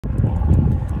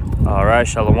All right,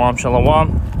 shalom,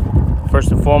 shalom.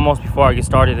 First and foremost, before I get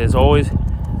started, as always,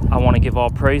 I want to give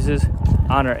all praises,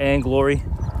 honor, and glory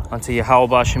unto Yahweh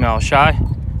B'Shem Al Shai,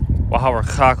 Wahawah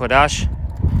Kodash,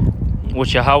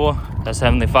 which Yahweh, that's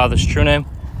Heavenly Father's true name.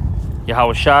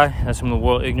 Yahweh Shai, that's whom the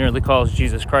world ignorantly calls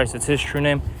Jesus Christ, that's his true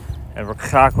name. And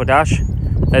Ruach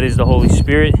Kodash, that is the Holy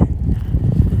Spirit.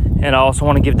 And I also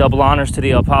want to give double honors to the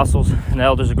apostles and the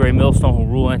elders of Great Millstone who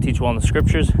rule and teach well in the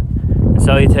scriptures. And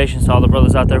salutations to all the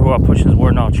brothers out there who are pushing his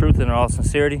word in all truth and in all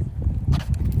sincerity.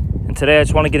 And today I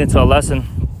just want to get into a lesson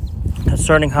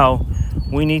concerning how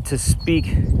we need to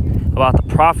speak about the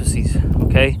prophecies,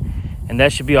 okay? And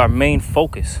that should be our main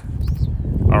focus,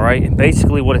 all right? And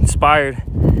basically what inspired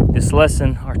this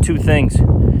lesson are two things.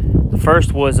 The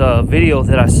first was a video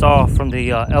that I saw from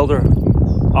the elder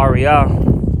Ariel,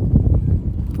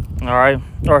 all right?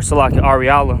 Or Salaki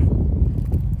Ariala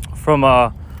from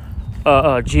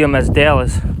GMS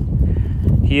Dallas.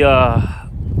 He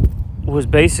was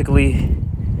basically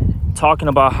talking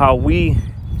about how we,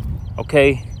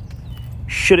 okay,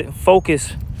 shouldn't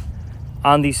focus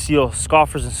on these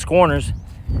scoffers and scorners,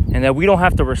 and that we don't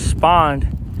have to respond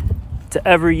to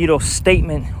every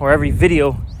statement or every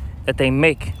video that they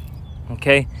make,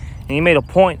 okay? And he made a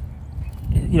point,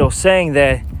 saying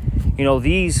that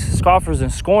these scoffers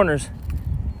and scorners,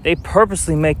 they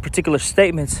purposely make particular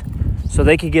statements so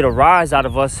they could get a rise out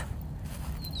of us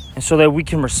and so that we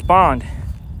can respond.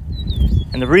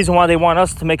 And the reason why they want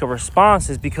us to make a response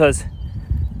is because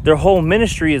their whole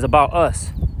ministry is about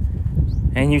us.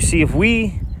 And you see, if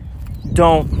we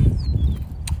don't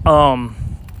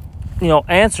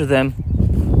answer them,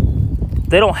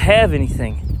 they don't have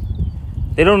anything.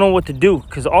 They don't know what to do,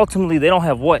 because ultimately they don't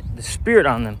have what? The Spirit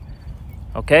on them.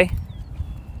 Okay?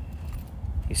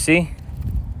 You see?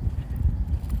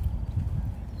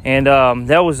 And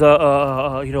that was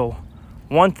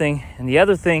one thing. And the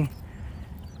other thing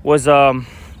was a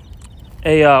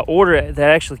order that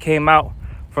actually came out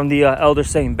from the elder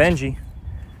Saint Benji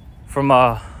from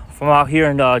out here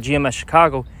in GMS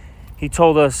Chicago. He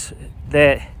told us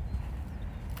that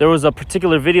there was a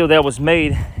particular video that was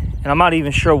made, and I'm not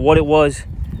even sure what it was,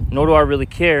 nor do I really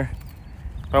care,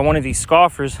 by one of these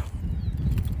scoffers.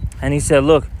 And he said,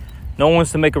 look, no one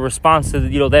wants to make a response to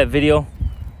that video.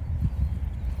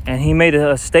 And he made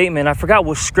a statement. I forgot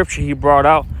what scripture he brought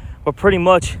out, but pretty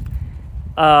much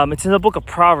it's in the book of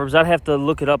Proverbs. I'd have to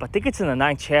look it up. I think it's in the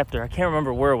 9th chapter. I can't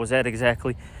remember where it was at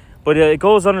exactly, but it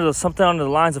goes under something under the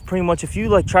lines of pretty much, if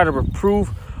you try to reprove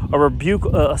or rebuke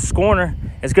a scorner,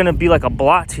 it's gonna be like a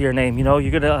blot to your name.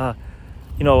 You're gonna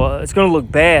it's gonna look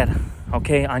bad,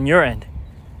 okay, on your end,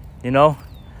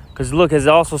 because look, as it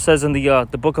also says in the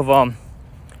book of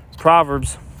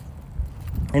Proverbs,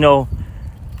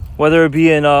 whether it be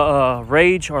in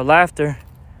rage or laughter,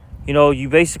 you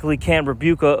basically can't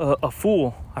rebuke a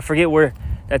fool. I forget where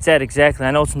that's at exactly.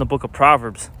 I know it's in the book of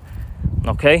Proverbs.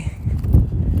 Okay?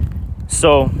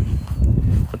 So,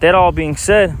 with that all being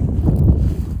said,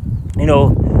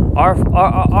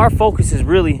 our focus is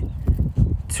really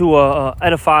to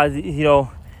edify,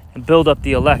 and build up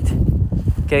the elect.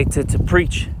 Okay? To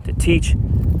preach, to teach,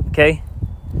 okay?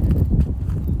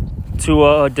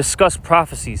 To discuss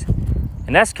prophecies.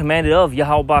 And that's commanded of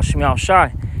Yahweh B'Shem Al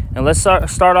Shai. And let's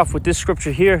start off with this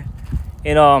scripture here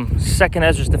in 2nd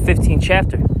Ezra, the 15th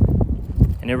chapter.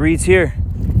 And it reads here,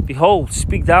 behold,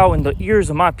 speak thou in the ears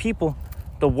of my people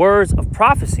the words of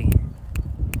prophecy.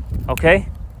 Okay?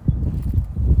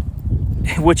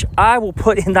 Which I will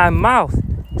put in thy mouth,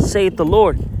 saith the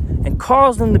Lord, and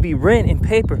cause them to be written in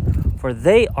paper, for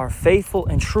they are faithful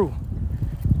and true.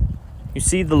 You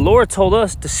see, the Lord told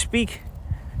us to speak,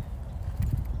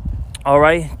 all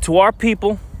right, to our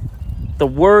people, the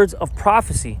words of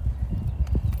prophecy.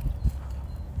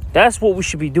 That's what we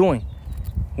should be doing.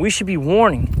 We should be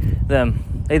warning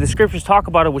them. Hey, the scriptures talk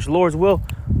about it, which Lord's will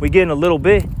we get in a little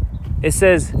bit. It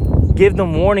says, give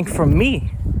them warning from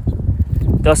me,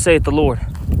 thus saith the Lord.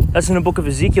 That's in the book of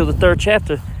Ezekiel, the 3rd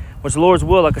chapter, which Lord's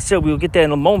will, like I said, we'll get that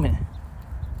in a moment.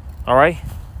 All right?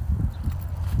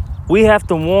 We have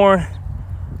to warn,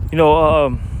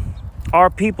 our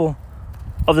people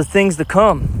of the things to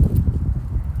come,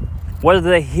 whether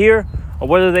they hear or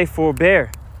whether they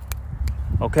forbear.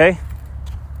 Okay?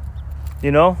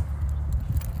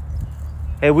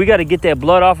 Hey, we got to get that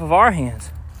blood off of our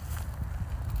hands.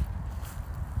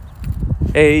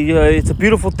 Hey, it's a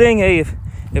beautiful thing, hey,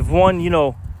 if one,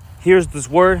 hears this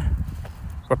word,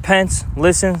 repents,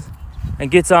 listens,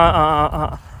 and gets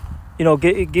on,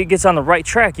 gets on the right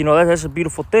track. That's a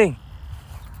beautiful thing.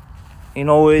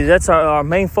 That's our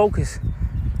main focus.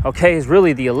 Okay, is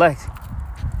really the elect.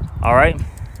 All right,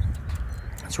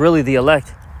 it's really the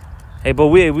elect. Hey, but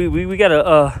we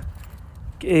gotta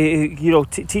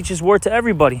teach His word to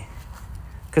everybody,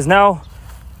 because now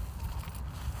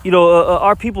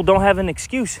our people don't have an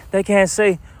excuse. They can't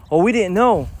say, "Oh, we didn't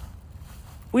know,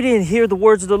 we didn't hear the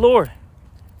words of the Lord."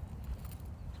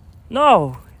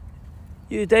 No,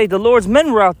 the Lord's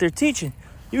men were out there teaching.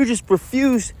 You just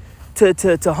refused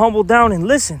to humble down and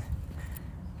listen.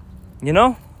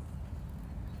 So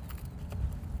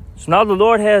now the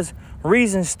Lord has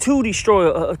reasons to destroy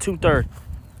a 2/3.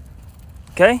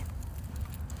 Okay?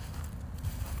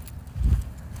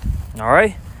 All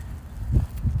right?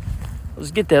 Let's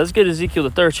get that. Let's get Ezekiel,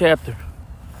 the 3rd chapter.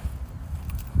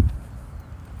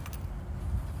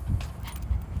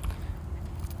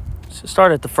 So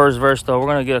start at the 1st verse, though. We're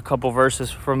going to get a couple verses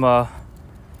from the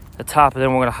top, and then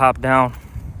we're going to hop down.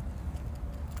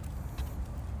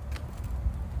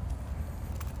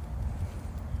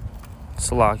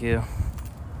 Salakia.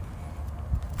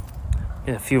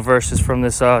 Get a few verses from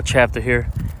this chapter here.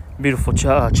 Beautiful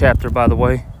chapter, by the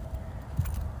way.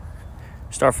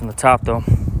 Start from the top, though.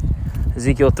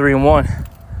 Ezekiel 3:1.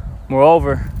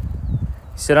 Moreover,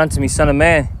 he said unto me, Son of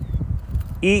man,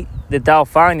 eat that thou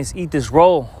findest, eat this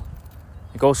roll,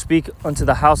 and go speak unto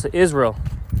the house of Israel.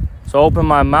 So I opened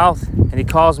my mouth, and he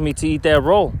caused me to eat that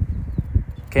roll.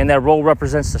 Okay, and that roll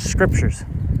represents the scriptures.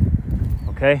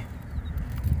 Okay?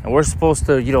 And we're supposed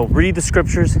to, read the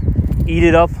scriptures, eat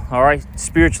it up, all right,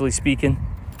 spiritually speaking.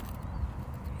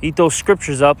 Eat those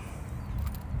scriptures up,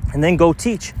 and then go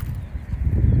teach.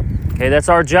 Okay, that's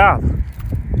our job.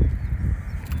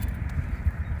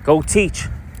 Go teach.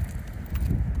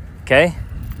 Okay?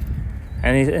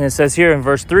 And it says here in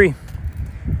verse 3,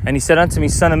 and he said unto me,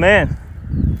 Son of man,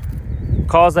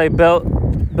 cause thy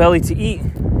belly to eat,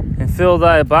 and fill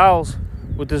thy bowels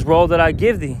with this roll that I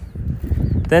give thee.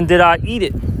 Then did I eat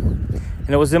it, and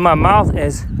it was in my mouth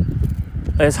as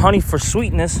honey for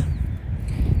sweetness.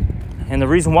 And the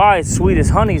reason why it's sweet as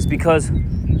honey is because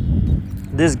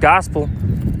this gospel,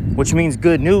 which means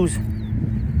good news,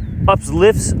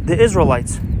 uplifts the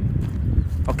Israelites.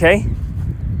 Okay?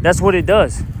 That's what it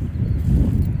does.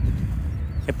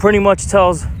 It pretty much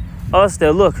tells us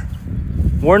that, look,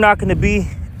 we're not going to be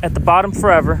at the bottom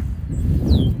forever.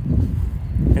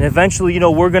 And eventually,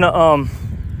 we're going to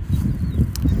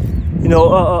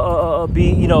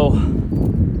be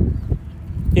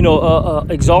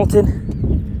exalted.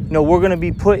 We're going to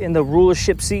be put in the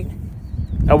rulership seat,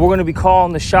 and we're going to be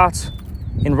calling the shots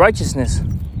in righteousness.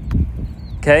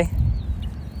 Okay?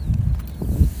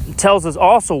 It tells us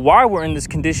also why we're in this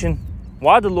condition,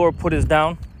 why the Lord put us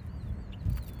down.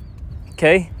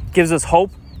 Okay? Gives us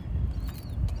hope.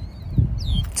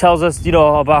 Tells us,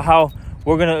 about how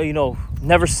we're going to,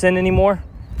 never sin anymore.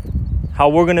 How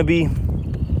we're going to be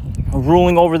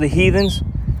ruling over the heathens.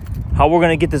 How we're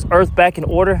going to get this earth back in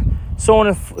order. So on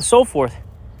and so forth.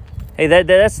 Hey,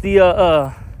 that's the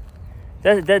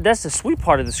that's the sweet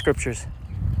part of the scriptures.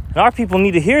 And our people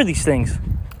need to hear these things.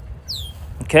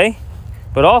 Okay?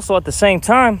 But also at the same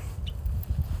time,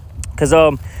 because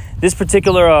this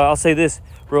particular, I'll say this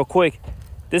real quick.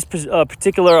 This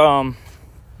particular,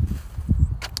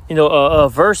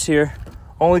 verse here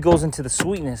only goes into the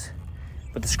sweetness.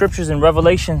 But the scriptures in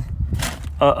Revelation,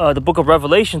 the book of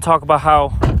Revelation, talk about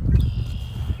how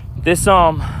this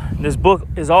book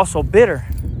is also bitter.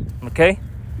 Okay?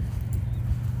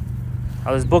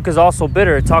 How this book is also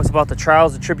bitter. It talks about the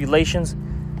trials, the tribulations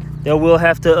that we'll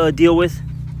have to deal with.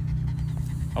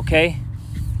 Okay?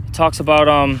 It talks about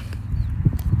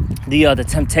the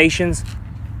temptations.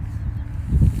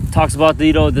 It talks about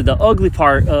the ugly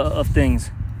part of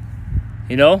things.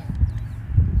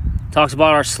 Talks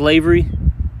about our slavery.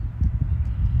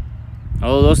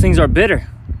 Oh, those things are bitter.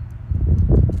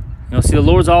 See, the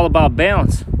Lord's all about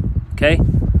balance. Okay?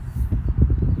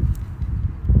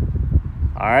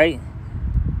 All right?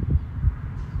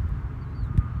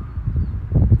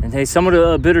 And hey, some of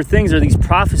the bitter things are these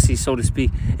prophecies, so to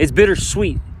speak. It's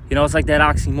bittersweet. It's like that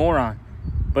oxymoron.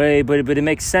 But it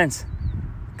makes sense.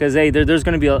 Because, hey, there's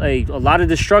going to be a lot of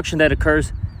destruction that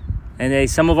occurs. And, hey,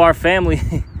 some of our family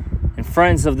and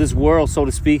friends of this world, so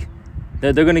to speak,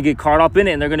 they're going to get caught up in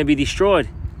it and they're going to be destroyed.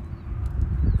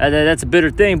 That's a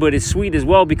bitter thing, but it's sweet as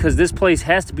well because this place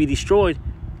has to be destroyed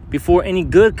before any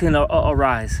good can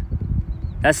arise.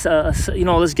 That's,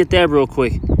 let's get that real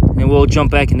quick and we'll jump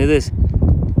back into this.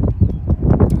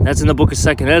 That's in the book of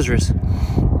 2nd Ezra.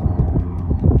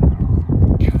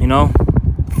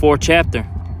 4th chapter.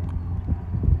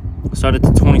 Start at the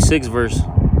 26th verse.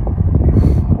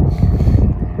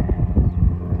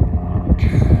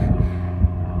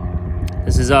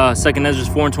 This is 2nd Ezra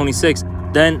 4:26.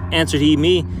 Then answered he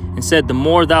me and said, the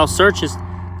more thou searchest,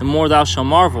 the more thou shalt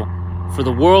marvel. For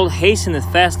the world hasteneth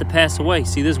fast to pass away.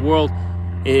 See, this world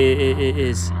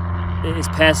is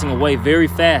passing away very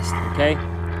fast, okay?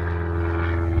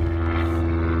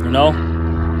 You know?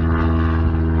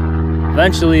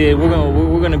 Eventually,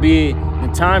 we're gonna be in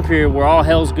a time period where all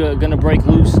hell's gonna break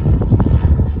loose,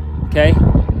 okay?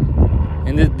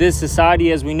 And this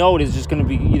society, as we know it, is just gonna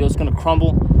be, it's gonna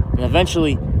crumble, and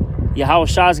eventually, Yahweh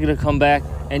Shah is gonna come back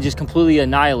and just completely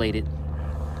annihilate it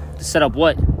to set up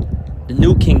what? The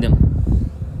new kingdom,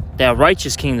 that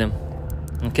righteous kingdom,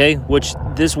 okay? Which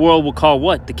this world will call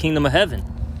what? The kingdom of heaven.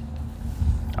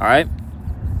 All right.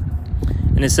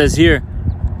 And it says here,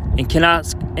 and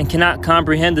cannot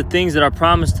comprehend the things that are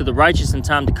promised to the righteous in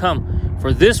time to come.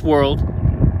 For this world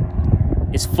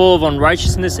is full of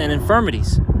unrighteousness and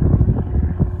infirmities.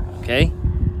 Okay.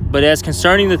 But as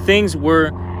concerning the things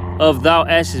whereof thou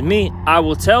askest me, I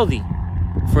will tell thee.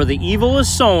 For the evil is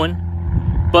sown,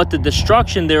 but the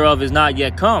destruction thereof is not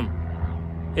yet come.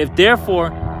 If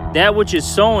therefore that which is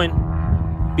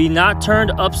sown be not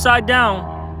turned upside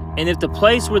down, and if the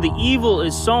place where the evil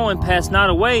is sown pass not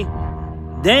away,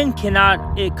 then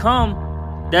cannot it come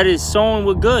that is sown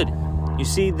with good. You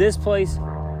see, this place,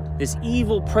 this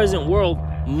evil present world,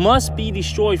 must be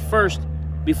destroyed first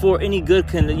before any good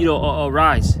can,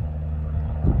 arise.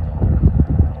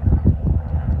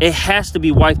 It has to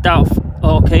be wiped out,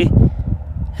 okay?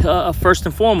 First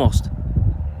and foremost.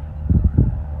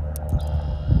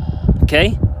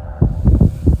 Okay?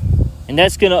 And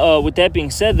that's gonna, with that being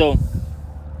said, though,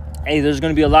 hey, there's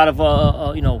gonna be a lot of,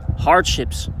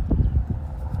 hardships.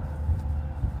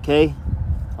 Okay?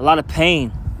 A lot of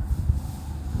pain.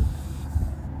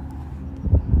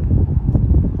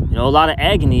 A lot of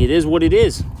agony. It is what it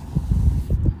is.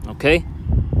 Okay?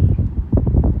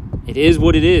 It is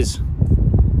what it is.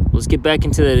 Let's get back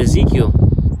into that Ezekiel.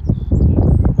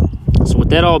 So with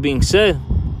that all being said,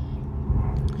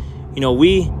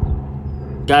 we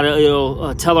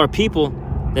gotta tell our people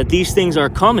that these things are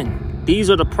coming. These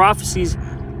are the prophecies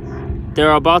that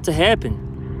are about to happen.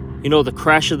 The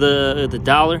crash of the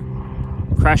dollar,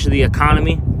 crash of the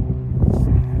economy.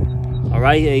 All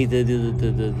right,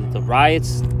 the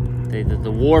riots,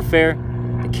 the warfare,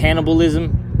 the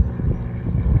cannibalism.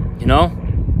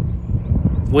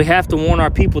 We have to warn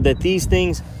our people that these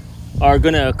things are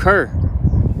going to occur.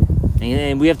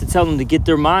 And we have to tell them to get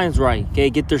their minds right, okay?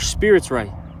 Get their spirits right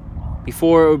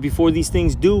before these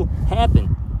things do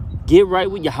happen. Get right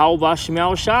with Yahweh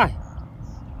B'Shem Shai.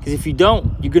 Because if you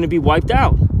don't, you're going to be wiped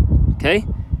out, okay?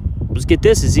 Let's get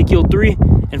this, Ezekiel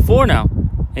 3:4 now.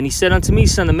 And he said unto me,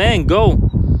 Son of man, go,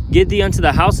 get thee unto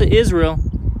the house of Israel,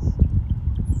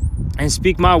 and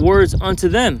speak my words unto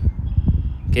them.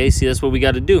 Okay, see, that's what we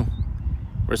got to do.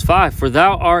 Verse 5, for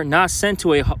thou art not sent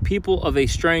to a people of a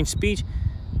strange speech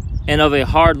and of a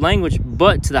hard language,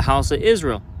 but to the house of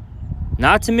Israel.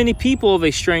 Not to many people of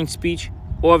a strange speech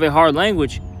or of a hard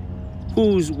language,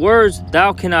 whose words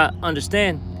thou cannot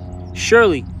understand.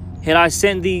 Surely, had I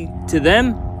sent thee to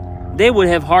them, they would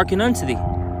have hearkened unto thee.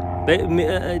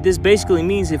 This basically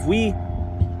means if we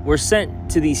were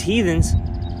sent to these heathens,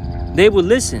 they would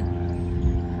listen.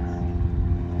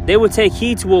 They would take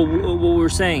heed to what we're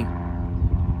saying.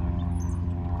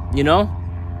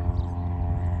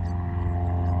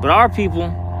 But our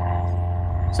people,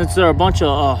 since they're a bunch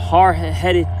of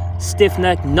hard-headed,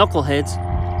 stiff-necked knuckleheads,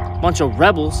 bunch of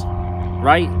rebels,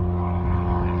 right?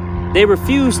 They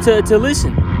refuse to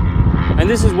listen. And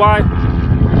this is why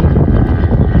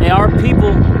our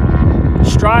people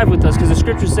strive with us, because the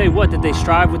scriptures say what? That they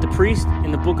strive with the priest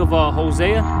in the book of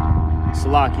Hosea.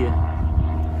 Salakia.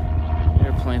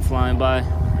 Airplane flying by.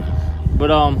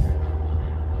 But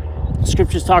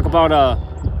scriptures talk about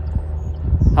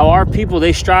how our people,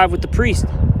 they strive with the priest.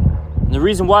 And the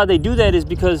reason why they do that is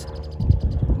because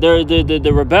they're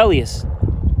rebellious.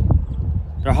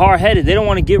 They're hard-headed. They don't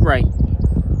want to get right.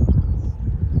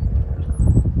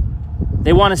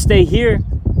 They want to stay here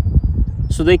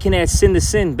so they can add sin to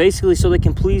sin, basically so they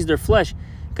can please their flesh.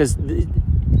 Because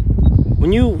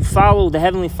when you follow the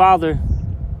Heavenly Father,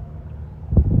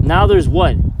 now there's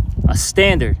what? A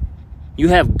standard. You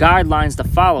have guidelines to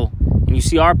follow. And you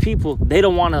see our people, they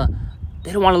don't want to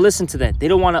listen to that. They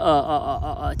don't want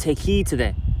to take heed to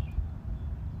that.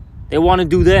 They want to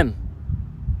do them.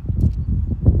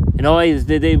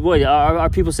 Our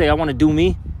people say, I want to do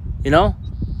me, And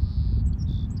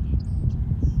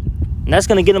that's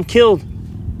going to get them killed,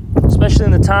 especially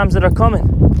in the times that are coming.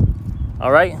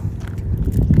 All right?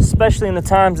 Especially in the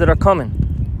times that are coming.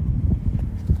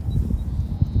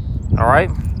 All right?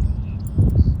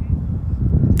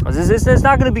 It's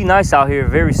not going to be nice out here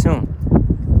very soon.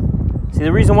 See,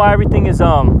 the reason why everything is, in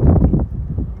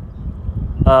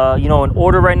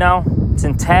order right now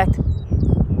it's intact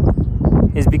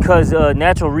is because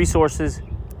natural resources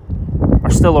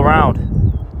are still around.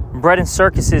 Bread and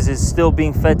circuses is still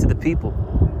being fed to the people.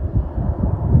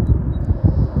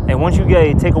 And once you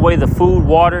take away the food,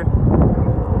 water,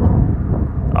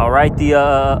 all right,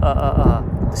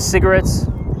 the cigarettes,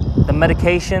 the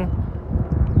medication,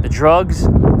 the drugs,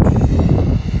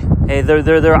 hey, their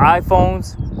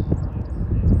iPhones,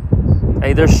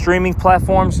 hey, their streaming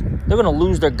platforms, they're gonna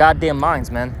lose their goddamn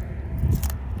minds, man.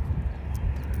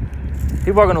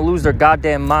 People are gonna lose their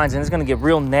goddamn minds, and it's gonna get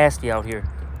real nasty out here.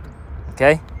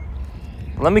 Okay?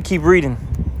 Let me keep reading.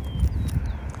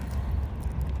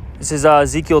 This is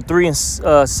Ezekiel 3 and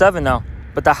 7 now.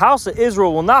 But the house of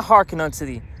Israel will not hearken unto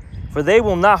thee, for they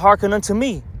will not hearken unto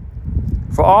me.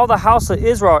 For all the house of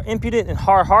Israel are impudent and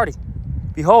hard-hearted.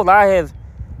 Behold, I have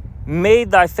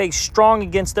made thy face strong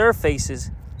against their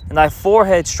faces, and thy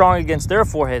forehead strong against their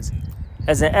foreheads.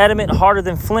 As an adamant harder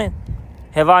than flint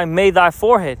have I made thy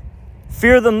forehead.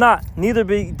 Fear them not, neither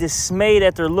be dismayed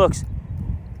at their looks,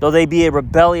 though they be a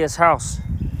rebellious house.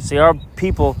 See, our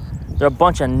people, they're a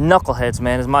bunch of knuckleheads,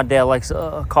 man, as my dad likes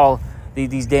to call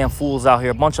these damn fools out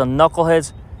here. A bunch of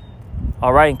knuckleheads,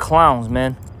 all right, and clowns,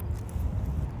 man.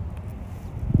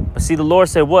 But see, the Lord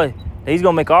said what? That he's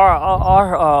going to make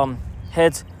our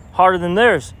heads harder than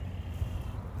theirs.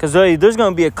 Because there's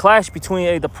going to be a clash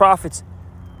between the prophets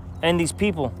and these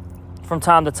people from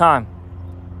time to time.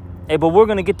 Hey, but we're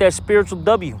going to get that spiritual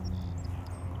W.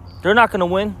 They're not going to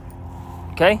win.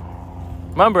 Okay?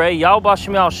 Remember, hey, Yahweh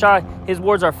Shem Yahweh Shai, his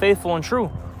words are faithful and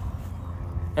true.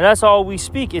 And that's all we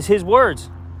speak is his words.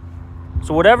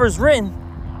 So whatever's written,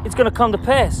 it's going to come to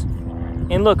pass.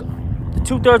 And look, the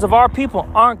 2/3 of our people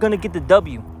aren't going to get the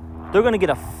W. They're going to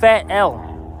get a fat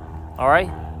L. All right?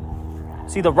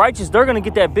 See, the righteous, they're going to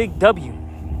get that big W.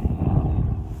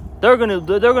 They're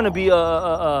going to be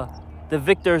the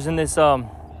victors in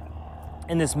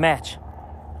this match.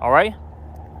 All right?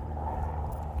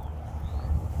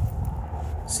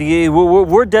 See,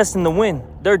 we're destined to win.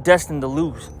 They're destined to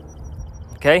lose.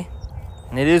 Okay?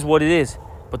 And it is what it is.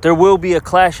 But there will be a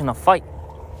clash and a fight.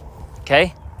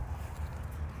 Okay?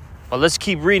 But let's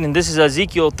keep reading. This is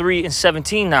Ezekiel 3 and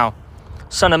 17 now.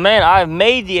 Son of man, I have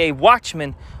made thee a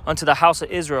watchman unto the house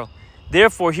of Israel.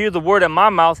 Therefore hear the word of my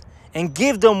mouth and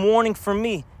give them warning from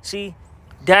me. See,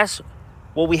 that's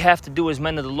what we have to do as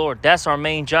men of the Lord. That's our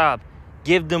main job.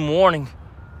 Give them warning,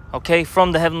 okay,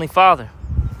 from the Heavenly Father.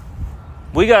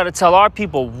 We got to tell our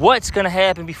people what's going to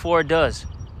happen before it does.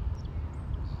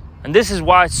 And this is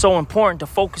why it's so important to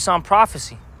focus on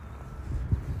prophecy.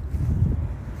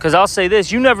 Because I'll say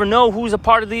this, you never know who's a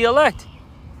part of the elect.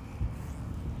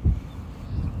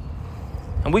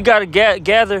 And we got to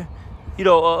gather, you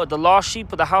know, the lost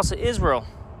sheep of the house of Israel,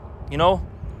 you know.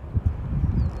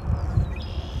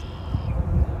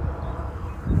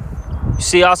 You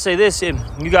see, I'll say this,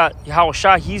 you got Yahweh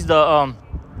Shai, he's the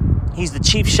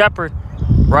chief shepherd,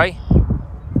 right?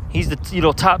 He's the, you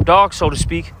know, top dog, so to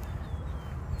speak.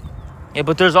 Yeah,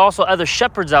 but there's also other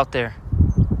shepherds out there.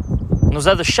 And those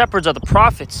other shepherds are the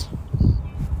prophets.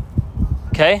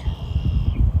 Okay?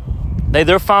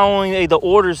 They're following the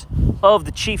orders of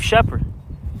the chief shepherd.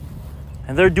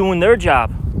 And they're doing their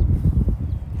job.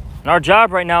 And our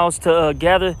job right now is to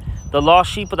gather the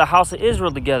lost sheep of the house of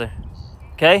Israel together.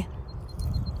 Okay?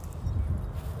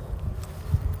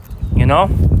 You know?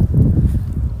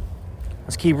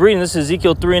 Let's keep reading. This is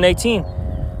Ezekiel 3 and 18.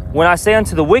 When I say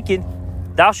unto the wicked,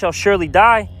 thou shalt surely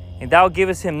die, and thou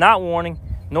givest him not warning,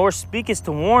 nor speakest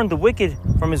to warn the wicked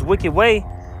from his wicked way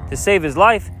to save his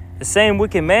life, the same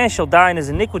wicked man shall die in his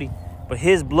iniquity, but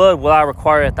his blood will I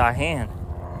require at thy hand.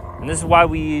 And this is why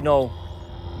we,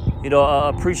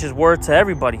 preach his word to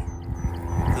everybody,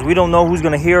 because we don't know who's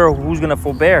going to hear or who's going to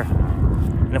forbear.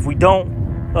 And if we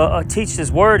don't teach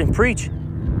this word and preach,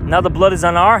 now the blood is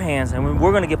on our hands, and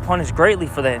we're going to get punished greatly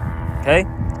for that. Okay,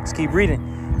 let's keep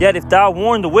reading. Yet if thou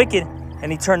warn the wicked,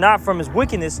 and he turn not from his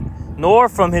wickedness, nor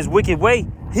from his wicked way,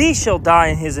 he shall die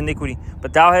in his iniquity,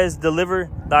 but thou hast delivered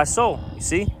thy soul. You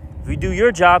see, if you do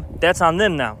your job, that's on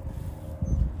them now.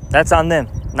 That's on them,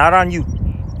 not on you.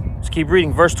 Let's keep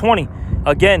reading. Verse 20.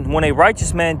 Again, when a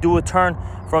righteous man doeth turn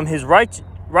from his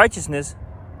righteousness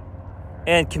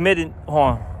and committed... Hold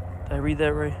on. Did I read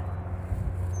that right?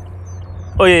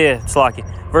 Oh, yeah, it's lucky.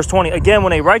 Verse 20. Again,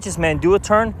 when a righteous man doeth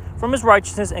turn from his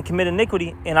righteousness and commit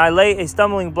iniquity, and I lay a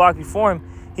stumbling block before him,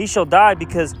 he shall die,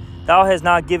 because thou hast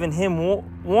not given him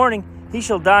warning. He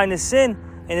shall die in his sin,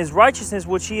 and his righteousness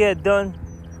which he had done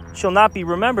shall not be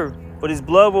remembered, but his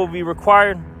blood will be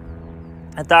required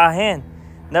at thy hand.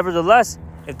 Nevertheless,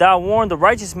 if thou warn the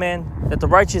righteous man that the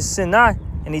righteous sin not,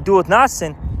 and he doeth not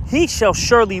sin, he shall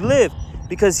surely live,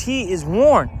 because he is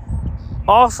warned.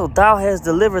 Also, thou hast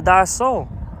delivered thy soul.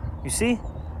 You see?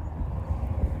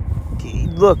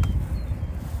 Look,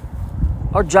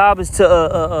 our job is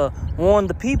to warn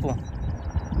the people.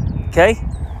 Okay?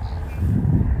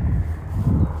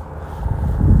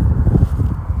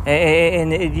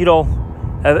 And you know,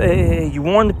 you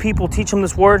warn the people, teach them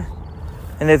this word.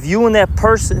 And if you and that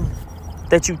person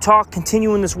that you talk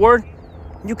continue in this word,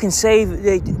 you can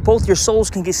save, both your souls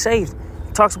can get saved.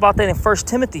 It talks about that in 1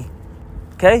 Timothy.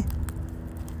 Okay?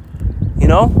 You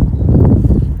know?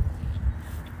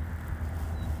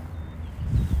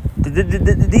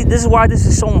 This is why this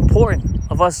is so important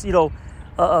of us, you know,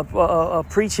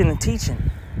 preaching and teaching.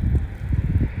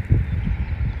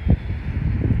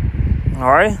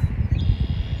 All right?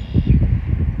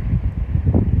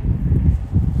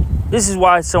 This is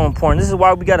why it's so important. This is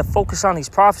why we got to focus on these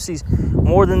prophecies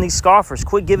more than these scoffers.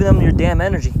 Quit giving them your damn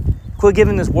energy. Quit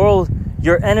giving this world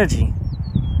your energy.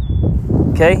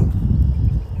 Okay?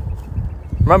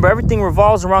 Remember, everything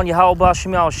revolves around Yahweh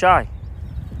B'Shem Yahushai.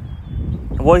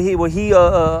 What he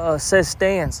says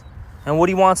stands, and what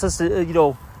he wants us to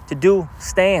to do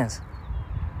stands.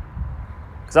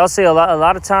 Because I'll say a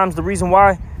lot of times the reason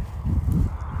why.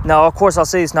 Now, of course, I'll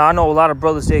say this. Now, I know a lot of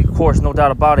brothers say, of course, no doubt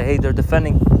about it. Hey, they're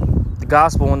defending the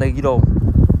gospel when they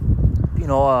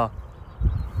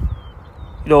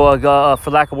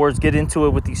for lack of words, get into it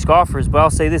with these scoffers. But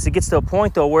I'll say this: it gets to a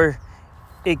point though where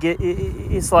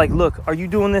it's like, look, are you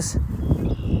doing this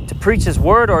to preach His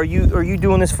word, or are you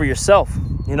doing this for yourself?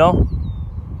 You know,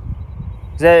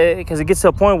 because it gets to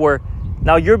a point where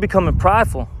now you're becoming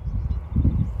prideful.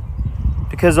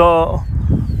 Because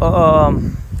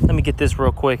let me get this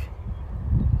real quick.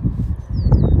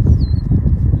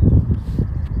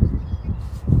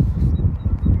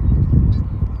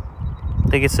 I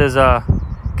think it says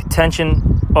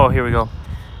contention. Oh, here we go.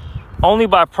 Only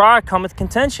by pride cometh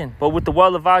contention, but with the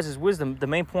well-advised is wisdom. The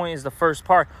main point is the first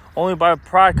part. Only by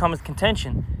pride cometh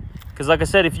contention. Because like I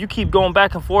said, if you keep going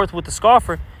back and forth with the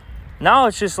scoffer, now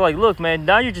it's just like, look, man,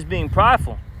 now you're just being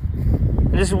prideful.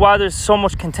 And this is why there's so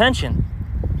much contention.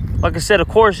 Like I said, of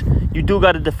course, you do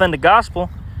got to defend the gospel.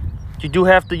 You do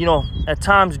have to, at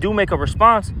times do make a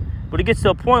response. But it gets to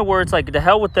a point where it's like, the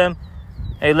hell with them.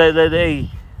 Hey, let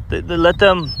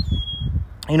them,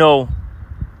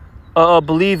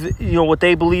 believe, what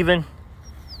they believe in.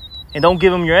 And don't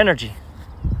give them your energy.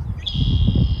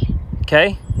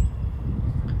 Okay?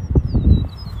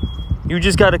 You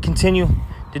just got to continue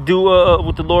to do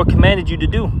what the Lord commanded you to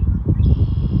do.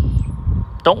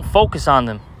 Don't focus on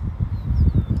them.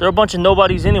 They're a bunch of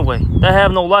nobodies anyway. They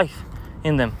have no life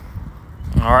in them.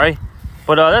 All right?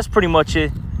 But that's pretty much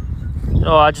it.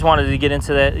 I just wanted to get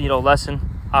into that, lesson.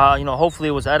 Hopefully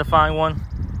it was an edifying one.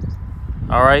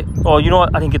 All right? Oh, you know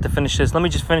what? I didn't get to finish this. Let me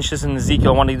just finish this in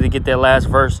Ezekiel. I wanted to get that last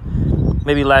verse.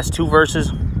 Maybe last 2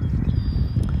 verses.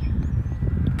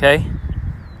 Okay?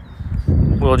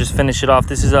 We'll just finish it off.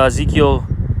 This is Ezekiel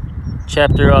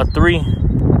chapter 3.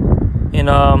 And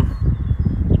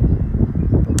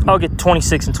I'll get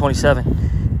 26 and 27.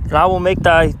 And I will make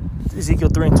thy, Ezekiel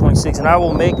 3 and 26, and I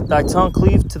will make thy tongue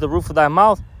cleave to the roof of thy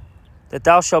mouth, that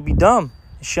thou shalt be dumb.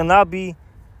 It shall not be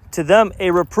to them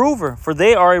a reprover, for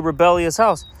they are a rebellious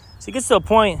house. So it gets to a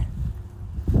point,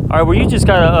 all right, where you just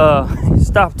gotta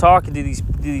stop talking to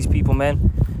these people,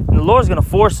 man. And the Lord's gonna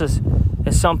force us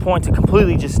at some point to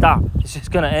completely just stop. It's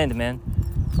just gonna end, man.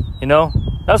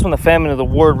 That's when the famine of the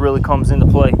word really comes into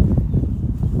play.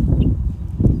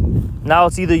 Now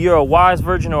it's either you're a wise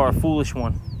virgin or a foolish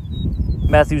one.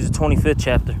 Matthew's the 25th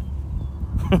chapter.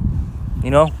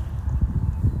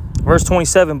 Verse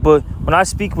 27, but when I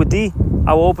speak with thee,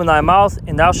 I will open thy mouth,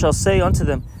 and thou shalt say unto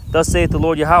them, thus saith the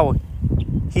Lord Yahweh,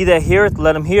 he that heareth,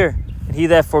 let him hear, and he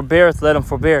that forbeareth, let him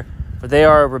forbear, for they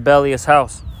are a rebellious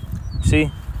house.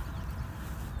 See?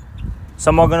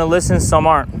 Some are going to listen, some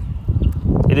aren't.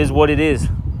 It is what it is.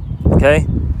 Okay?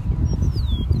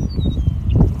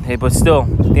 Hey, but still,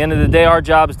 at the end of the day, our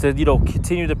job is to,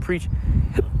 continue to preach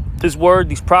this word,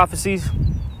 these prophecies,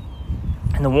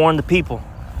 and to warn the people.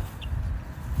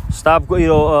 Stop, going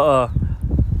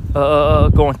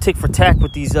tick for tack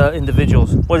with these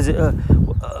individuals. What is it?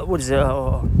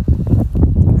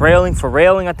 Railing for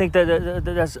railing. I think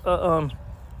that's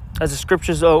as the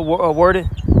scriptures worded.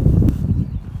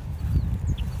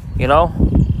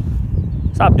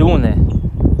 Stop doing that.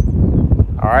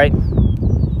 All right.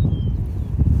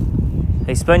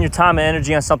 Hey, spend your time and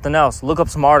energy on something else. Look up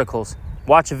some articles.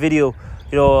 Watch a video.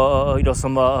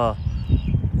 Some of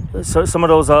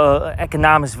those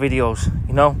economics videos.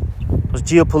 Those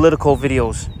geopolitical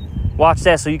videos. Watch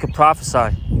that so you can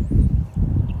prophesy.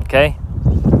 Okay.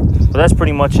 But that's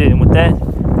pretty much it. And with that,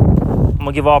 I'm I'm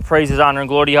going to give all praises, honor, and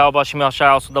glory to Yahweh Shem Shai.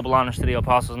 Also double honors to the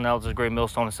apostles and elders, great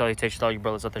millstone, and salutations to all you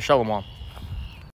brothers out there. Shalom.